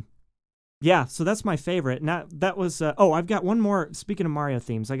 so that's my favorite. Now that was I've got one more. Speaking of Mario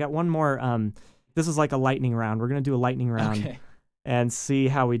themes, I got one more. This is like a lightning round. We're gonna do a lightning round and see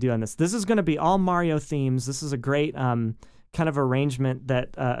how we do on this. This is gonna be all Mario themes. This is a great kind of arrangement that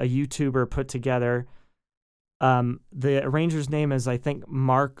a YouTuber put together. The arranger's name is, I think,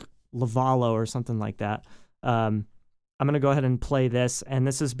 Mark Lavallo or something like that. I'm going to go ahead and play this, and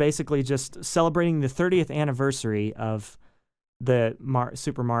this is basically just celebrating the 30th anniversary of the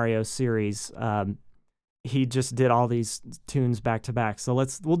Super Mario series. He just did all these tunes back to back. So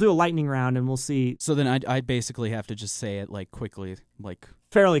we'll do a lightning round, and we'll see. So then I basically have to just say it like quickly, like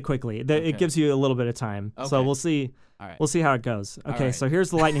fairly quickly. It gives you a little bit of time. Okay. So we'll see. All right. We'll see how it goes. Okay, right. So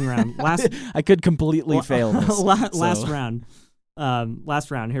here's the lightning round. I could completely fail this. Last round. Last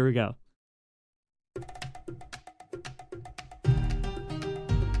round. Here we go.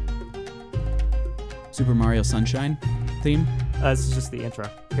 Super Mario Sunshine theme? This is just the intro.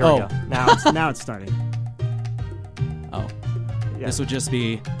 Here we go. Now it's starting. Oh. Yeah. This would just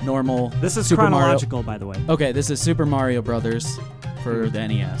be normal. This is Super chronological, Mario. By the way. Okay, this is Super Mario Brothers for the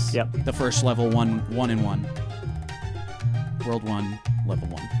NES. Yep. The first level, 1-in-1. World 1, level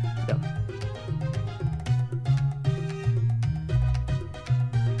 1. Yep.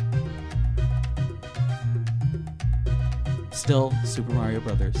 Still Super Mario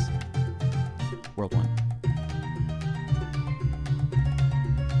Brothers. World 1.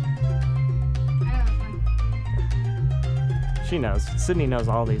 She knows. Sydney knows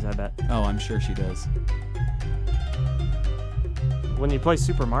all these, I bet. Oh, I'm sure she does. When you play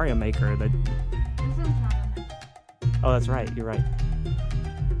Super Mario Maker, Oh, that's right. You're right.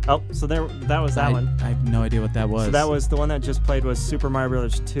 Oh, so that was that one. I have no idea what that was. So that was the one that just played was Super Mario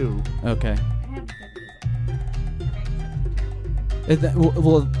Brothers 2. Okay.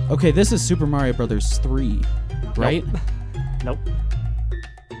 Okay, this is Super Mario Brothers 3, right? Nope.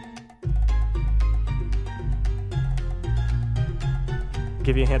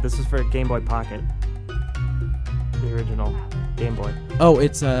 Give you a hint. This is for Game Boy Pocket. The original Game Boy. Oh,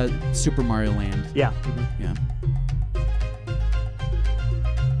 it's Super Mario Land. Yeah. Mm-hmm. Yeah.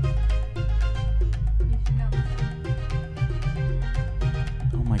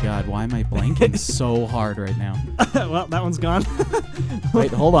 god, why am I blanking so hard right now? Well, that one's gone.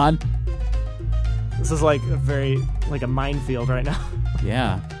 Wait, hold on. This is like a minefield right now.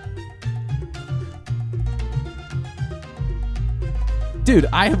 Yeah. Dude,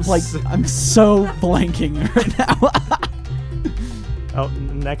 I'm so blanking right now. Oh,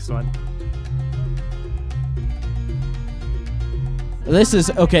 next one. This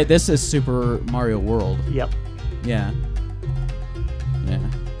is Super Mario World. Yep. Yeah. Yeah.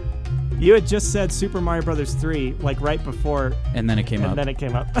 You had just said Super Mario Brothers 3, like right before, And then it came up. and then it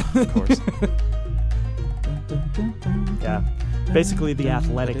came up. Of course. Yeah. Basically the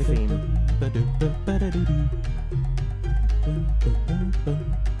athletic theme.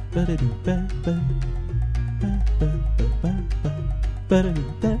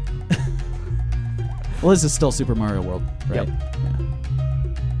 Well, this is still Super Mario World, right? Yep.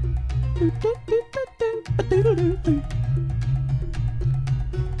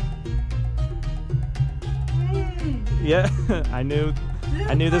 Yeah, I knew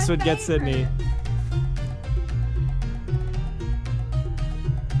this would get Sydney.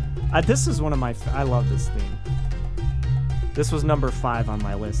 This is one of my. I love this theme. This was number 5 on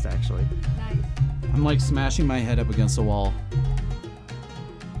my list, actually. Nice. I'm like smashing my head up against the wall.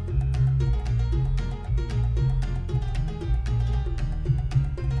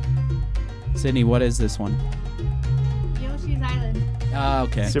 Sydney, what is this one? Yoshi's Island.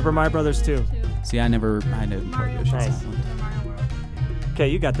 Okay. Super Mario Brothers 2. See, I didn't play Mario Yoshi's Nice. Island. Super Mario World. Okay,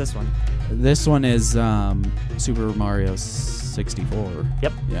 you got this one. This one is Super Mario 64.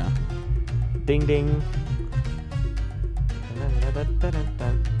 Yep. Yeah. Ding ding.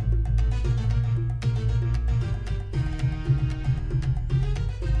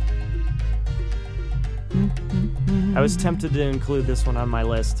 I was tempted to include this one on my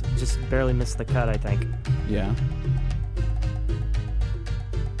list. Just barely missed the cut, I think. Yeah.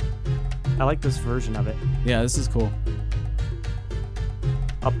 I like this version of it. Yeah, this is cool.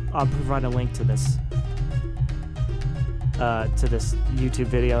 I'll provide a link to this YouTube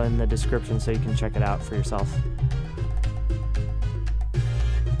video in the description so you can check it out for yourself.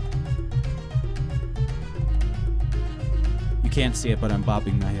 You can't see it, but I'm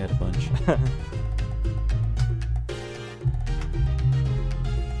bobbing my head a bunch.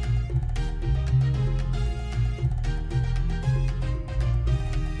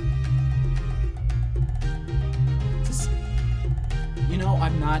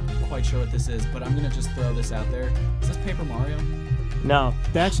 I'm not quite sure what this is, but I'm going to just throw this out there. Is this Paper Mario? No,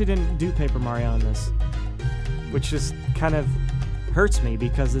 they actually didn't do Paper Mario on this, which just kind of hurts me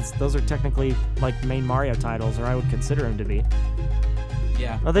because those are technically like main Mario titles, or I would consider them to be.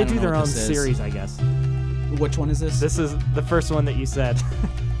 Yeah. Well, they I don't do know their what own this is. series, I guess. Which one is this? This is the first one that you said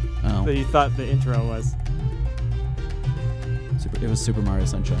Oh. that you thought the intro was. It was Super Mario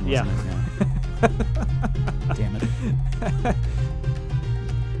Sunshine, wasn't Yeah. it? Yeah. Damn it.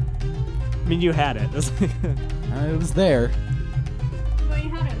 I mean, you had it. It was there. Well, you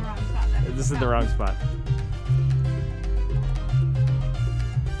had it in the wrong spot. That This is the wrong spot.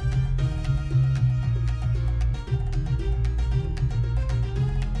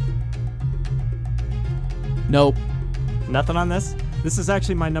 Nope. Nothing on this? This is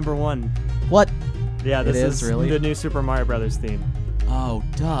actually my number 1. What? Yeah, this It is, is really? the new Super Mario Brothers theme. Oh,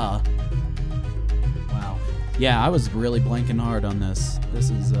 duh. Wow. Yeah, I was really blanking hard on this. This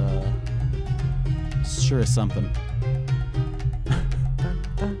is, sure is something.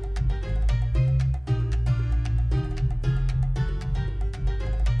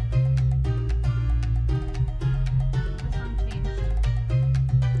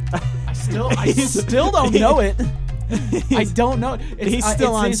 I still don't know it. I don't know. He's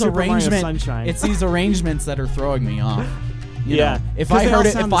still on Super Mario Sunshine. It's these arrangements that are throwing me off. You Yeah, know, if 'cause I they all heard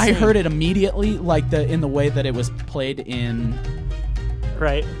it, sound if the I same. heard it immediately, like in the way that it was played in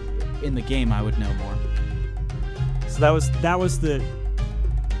Right. the game, I would know more. So that was the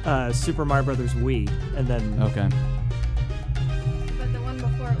Super Mario Brothers Wii, and then Okay. But the one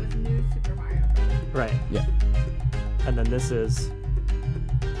before it was New Super Mario Bros. right, Yeah. and then this is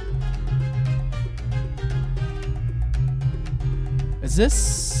Is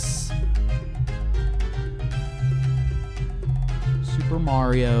this Super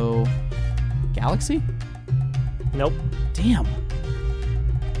Mario Galaxy? nope. Damn.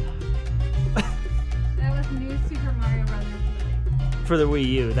 That was New Super Mario Brothers Wii. For the Wii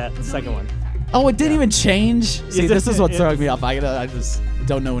U, that The second Wii, one. sorry. Oh, it didn't even change. See, Yes, this is what's it- throwing me off. I just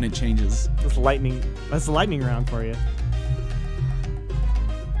don't know when it changes. That's lightning. That's the lightning round for you.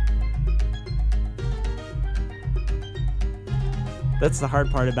 That's the hard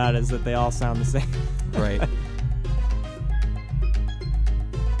part about it, is that they all sound the same. Right.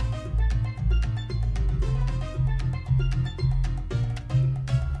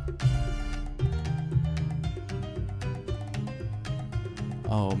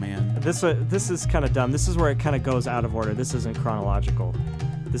 Oh man. This is kind of dumb. This is where it kind of goes out of order. This isn't chronological.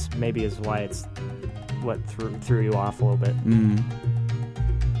 This maybe is why it's what threw you off a little bit.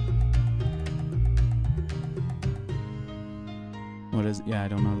 What is? Yeah, I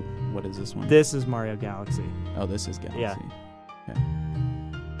don't know. What is this one? This is Mario Galaxy. Oh, this is Galaxy. Yeah. Okay.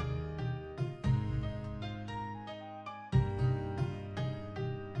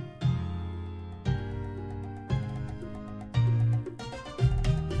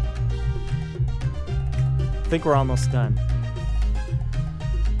 I think we're almost done.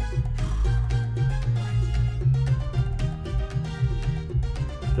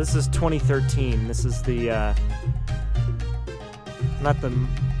 This is 2013. This is the not the.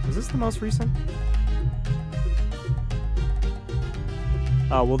 Was this the most recent?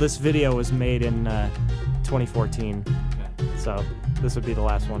 Oh well, this video was made in 2014. Okay. So this would be the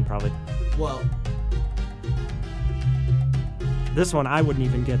last one probably. Well, this one I wouldn't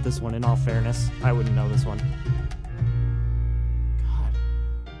even get. This one, in all fairness, I wouldn't know this one. God,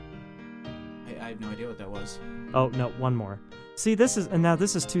 I have no idea what that was. Oh no, one more. See, this is, and now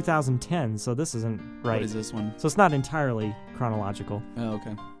this is 2010, so this isn't right. What is this one? So it's not entirely chronological. Oh,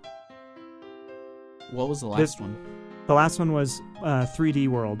 okay. What was the last one? The last one was 3D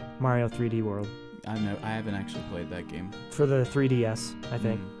World, Mario 3D World. I haven't actually played that game. For the 3DS, I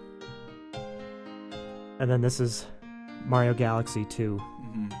think. And then this is Mario Galaxy 2.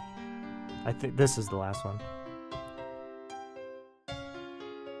 Mm-hmm. I think this is the last one.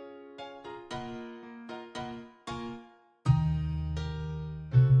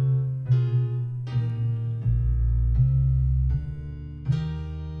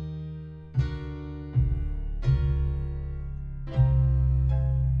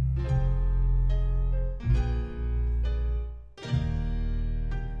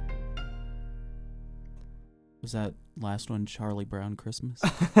 Was that last one Charlie Brown Christmas?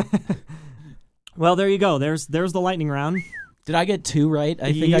 Well, there you go. There's the lightning round. Did I get 2 right?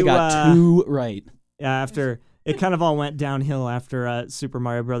 I think I You, got 2 right. Yeah, after it kind of all went downhill after Super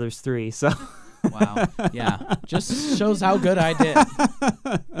Mario Brothers 3. So Wow. Yeah. Just shows how good I did.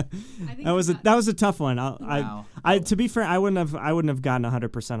 that was a tough one. Wow. I to be fair, I wouldn't have gotten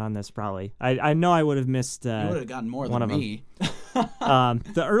 100% on this probably. I know I would have missed. You would have gotten more one than of me.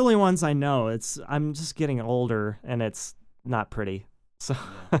 The early ones I know. I'm just getting older and it's not pretty. So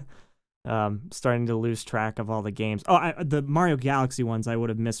starting to lose track of all the games. Oh, the Mario Galaxy ones I would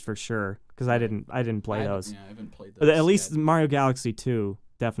have missed for sure because I didn't play those. Yeah, I haven't played those. But at least Mario Galaxy 2,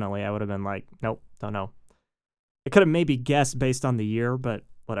 definitely, I would have been like, nope, don't know. I could have maybe guessed based on the year, but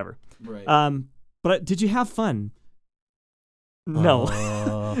whatever. Right. But did you have fun? No.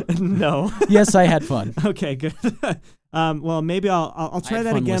 No. Yes, I had fun. Okay, good. Well, maybe I'll try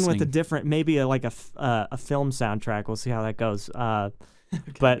that again with a different, maybe a film soundtrack. We'll see how that goes.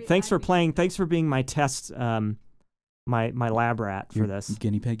 But thanks for playing. Thanks for being my test, my lab rat for Your this.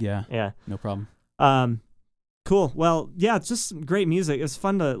 Guinea pig, yeah. Yeah. No problem. Cool. Well, yeah, it's just great music. It's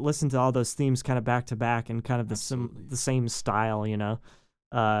fun to listen to all those themes kind of back to back and kind of the same style, you know.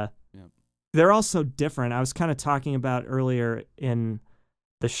 They're all so different. I was kind of talking about earlier in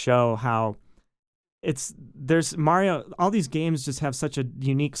the show how there's Mario, all these games just have such a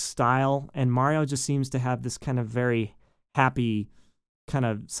unique style, and Mario just seems to have this kind of very happy kind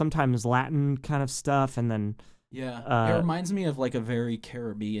of sometimes Latin kind of stuff, and then it reminds me of like a very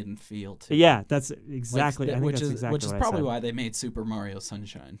Caribbean feel too. Yeah, that's exactly. I think which that's is exactly which is what probably I said. why they made Super Mario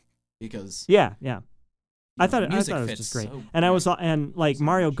Sunshine, because Yeah. I thought it was fits just great, so and I great. was and like So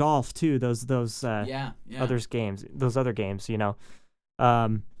Mario much. Golf too. Those those those other games, you know. Ooh,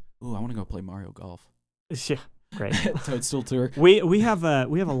 I want to go play Mario Golf. Yeah, great. Toadstool Tour. We have a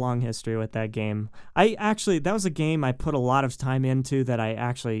long history with that game. That was a game I put a lot of time into that I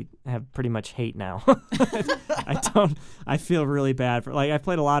actually have pretty much hate now. I feel really bad for, like, I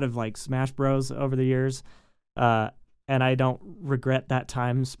played a lot of like Smash Bros over the years, and I don't regret that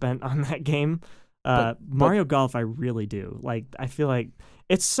time spent on that game. Mario Golf I really do. Like, I feel like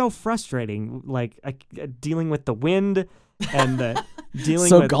it's so frustrating, like dealing with the wind and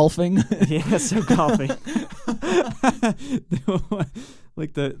dealing with golfing. Yeah, so golfing.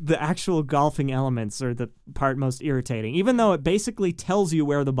 Like the actual golfing elements are the part most irritating, even though it basically tells you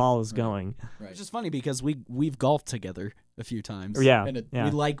where the ball is going. Right. Which is funny because we've golfed together a few times. Yeah, and yeah.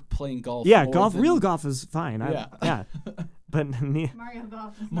 we like playing golf. Yeah, more golf. than- Real golf is fine. Yeah. But Mario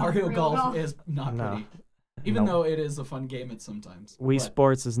Golf. Is not Mario real golf is not No. pretty, even No. though it is a fun game at sometimes. Wii But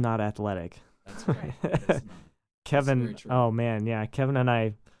Sports is not athletic. That's right. It is not. Kevin. very true. Oh man, yeah. Kevin and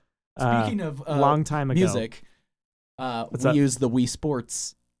I. Speaking of long time ago. music, What's we up? use the Wii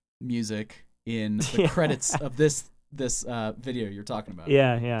Sports music in the Yeah. credits of this this video you're talking about.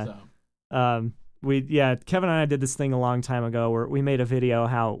 Yeah. So. Kevin and I did this thing a long time ago where we made a video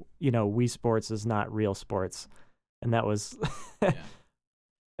how, Wii Sports is not real sports. And that was,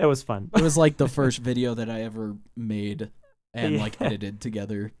 it was fun. It was like the first video that I ever made and like edited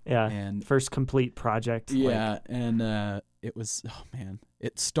together. Yeah. And first complete project. Yeah. And it was, oh man,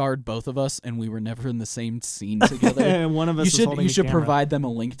 it starred both of us and we were never in the same scene together. And one of us was holding You should a camera. provide them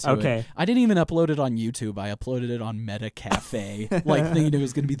a link to it. I didn't even upload it on YouTube. I uploaded it on Meta Cafe, like thinking it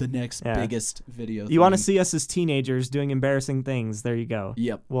was going to be the next biggest video. You want to see us as teenagers doing embarrassing things? There you go.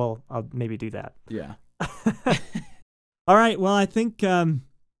 Yep. Well, I'll maybe do that. Yeah. All right. Well, I think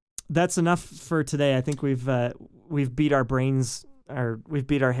that's enough for today. I think we've beat our brains, or we've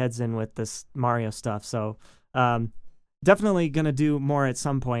beat our heads in with this Mario stuff. So definitely gonna do more at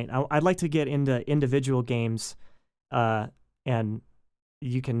some point. I'd like to get into individual games, and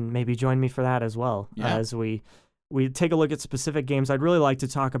you can maybe join me for that as well. As we take a look at specific games. I'd really like to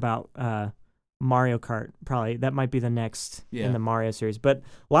talk about Mario Kart. Probably that might be the next in the Mario series, but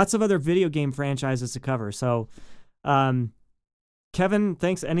lots of other video game franchises to cover. So, Kevin,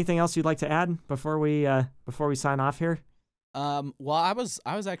 thanks. Anything else you'd like to add before we sign off here? Well, I was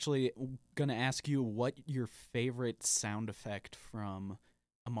actually gonna ask you what your favorite sound effect from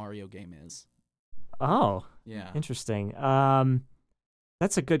a Mario game is. Oh, yeah, interesting.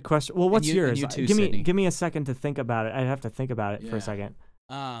 That's a good question. Well, what's yours? You too, Sydney. Give me a second to think about it. I'd have to think about it for a second.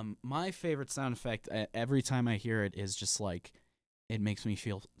 My favorite sound effect, every time I hear it, is just like, it makes me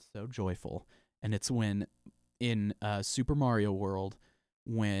feel so joyful, and it's when in Super Mario World,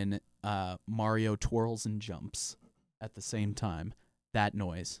 when Mario twirls and jumps at the same time. That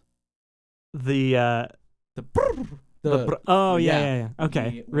noise. Yeah.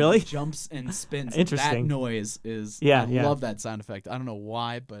 Okay. Really? It jumps and spins. Interesting. That noise is. I love that sound effect. I don't know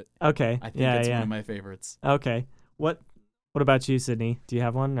why, but okay. I think it's one of my favorites. Okay. What about you, Sydney? Do you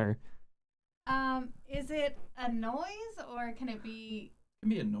have one or? Is it a noise or can it be? It can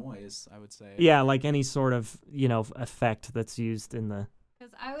be a noise, I would say. Yeah, like any sort of effect that's used in the.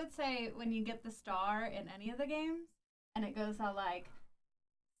 Because I would say when you get the star in any of the games, and it goes all like,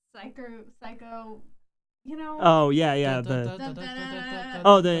 psycho. Oh yeah.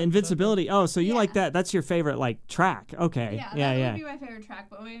 The invincibility. Oh, so you like that? That's your favorite like track? Okay. Yeah. That would be my favorite track,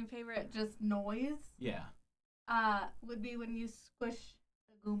 but my favorite just noise. Yeah. Would be when you squish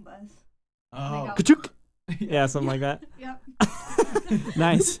the Goombas. Oh. Ka-chook. Yeah, something like that. Yep.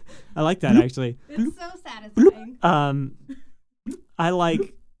 Nice. I like that actually. It's so satisfying. I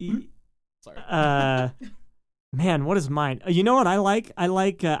like. Sorry. Man, what is mine? You know what I like? I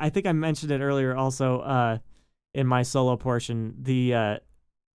like. I think I mentioned it earlier. Also, in my solo portion,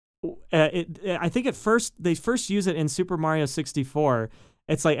 I think they first use it in Super Mario 64.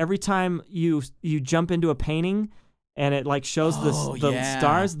 It's like every time you jump into a painting, and it like shows the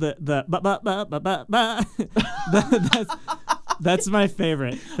stars. That's my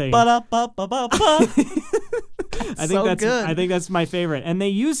favorite thing. I think that's my favorite, and they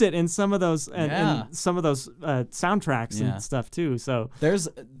use it in some of those soundtracks and stuff too. So there's,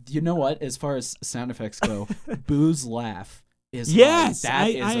 what? As far as sound effects go, Boo's laugh is I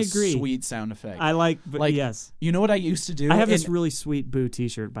agree. Sweet sound effect. I like yes. You know what I used to do? I have this really sweet Boo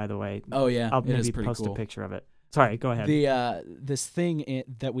T-shirt, by the way. Oh yeah, I'll maybe post a picture of it. Sorry, go ahead. This thing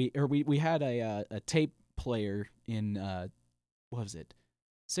that we had a tape player in what was it?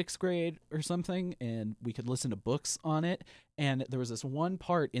 6th grade or something, and we could listen to books on it, and there was this one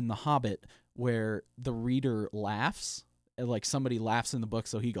part in The Hobbit where the reader laughs, and like somebody laughs in the book,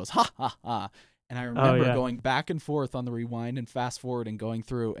 so he goes ha ha ha, and I remember going back and forth on the rewind and fast forward and going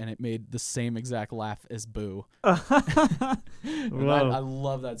through, and it made the same exact laugh as Boo. I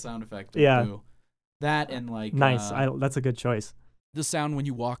love that sound effect of Boo. That and like nice. That's a good choice. The sound when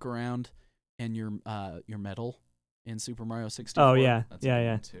you walk around and your medal in Super Mario 64. Oh yeah, that's a good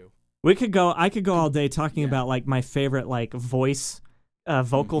one too. I could go all day talking about like my favorite like voice,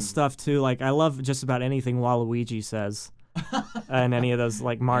 vocal stuff too. Like I love just about anything Waluigi says, in any of those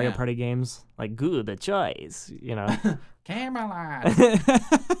like Mario Party games. Like good choice, Camelot.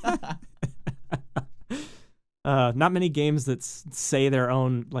 Not many games that say their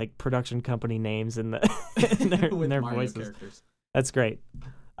own like production company names in their voices. Characters. That's great.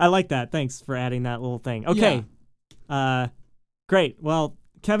 I like that. Thanks for adding that little thing. Okay. Yeah. Great. Well,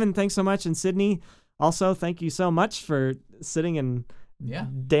 Kevin, thanks so much, and Sydney, also thank you so much for sitting and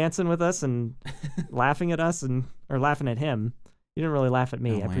dancing with us and laughing at us or laughing at him. You didn't really laugh at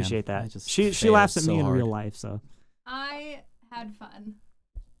me. I appreciate that. She laughs at me in real life. So I had fun.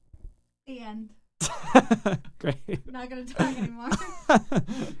 The end. Great. Not gonna talk anymore.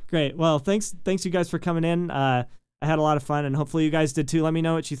 Great. Well, thanks you guys for coming in. I had a lot of fun, and hopefully you guys did too. Let me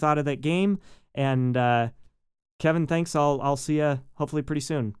know what you thought of that game. And Kevin, thanks. I'll see you hopefully pretty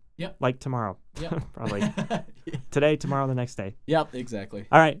soon. Yep. Like tomorrow. Yep. Probably. Today, tomorrow, the next day. Yep, exactly.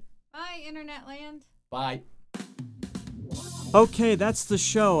 All right. Bye, Internet Land. Bye. Okay, that's the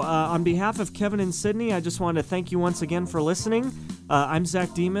show. On behalf of Kevin and Sydney, I just want to thank you once again for listening. I'm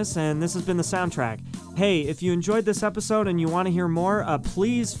Zach Demas, and this has been The Soundtrack. Hey, if you enjoyed this episode and you want to hear more,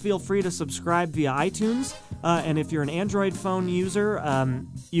 please feel free to subscribe via iTunes. And if you're an Android phone user,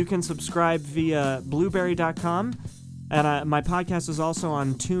 you can subscribe via Blueberry.com. And my podcast is also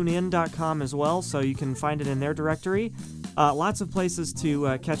on TuneIn.com as well, so you can find it in their directory. Lots of places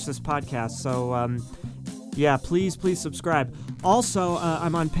to catch this podcast, so... yeah, please subscribe. Also,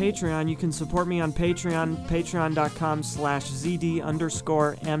 I'm on Patreon. You can support me on Patreon,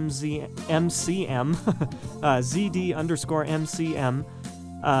 patreon.com/ZD_MCM. ZD_MCM.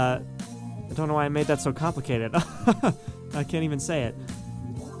 I don't know why I made that so complicated. I can't even say it.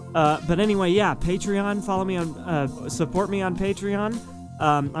 But anyway, yeah, Patreon. Follow me on, support me on Patreon.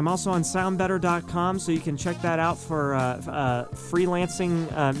 I'm also on soundbetter.com, so you can check that out for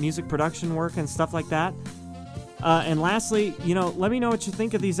freelancing music production work and stuff like that. And lastly, let me know what you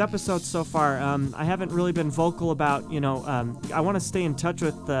think of these episodes so far. I haven't really been vocal about, I want to stay in touch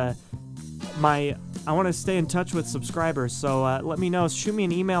with subscribers. So let me know. Shoot me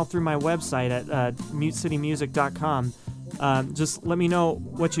an email through my website at mutecitymusic.com. Just let me know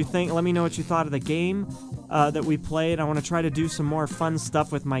what you think. Let me know what you thought of the game that we played. I want to try to do some more fun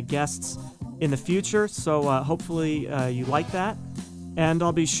stuff with my guests in the future. So hopefully you like that. And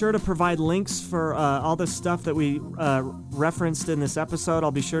I'll be sure to provide links for all the stuff that we referenced in this episode.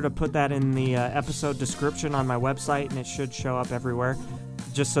 I'll be sure to put that in the episode description on my website, and it should show up everywhere,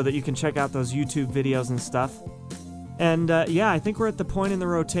 just so that you can check out those YouTube videos and stuff. And I think we're at the point in the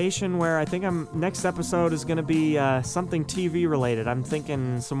rotation where I think next episode is going to be something TV related. I'm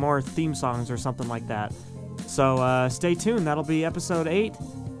thinking some more theme songs or something like that. So stay tuned. That'll be episode 8.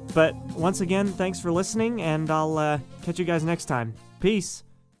 But once again, thanks for listening, and I'll catch you guys next time. Peace.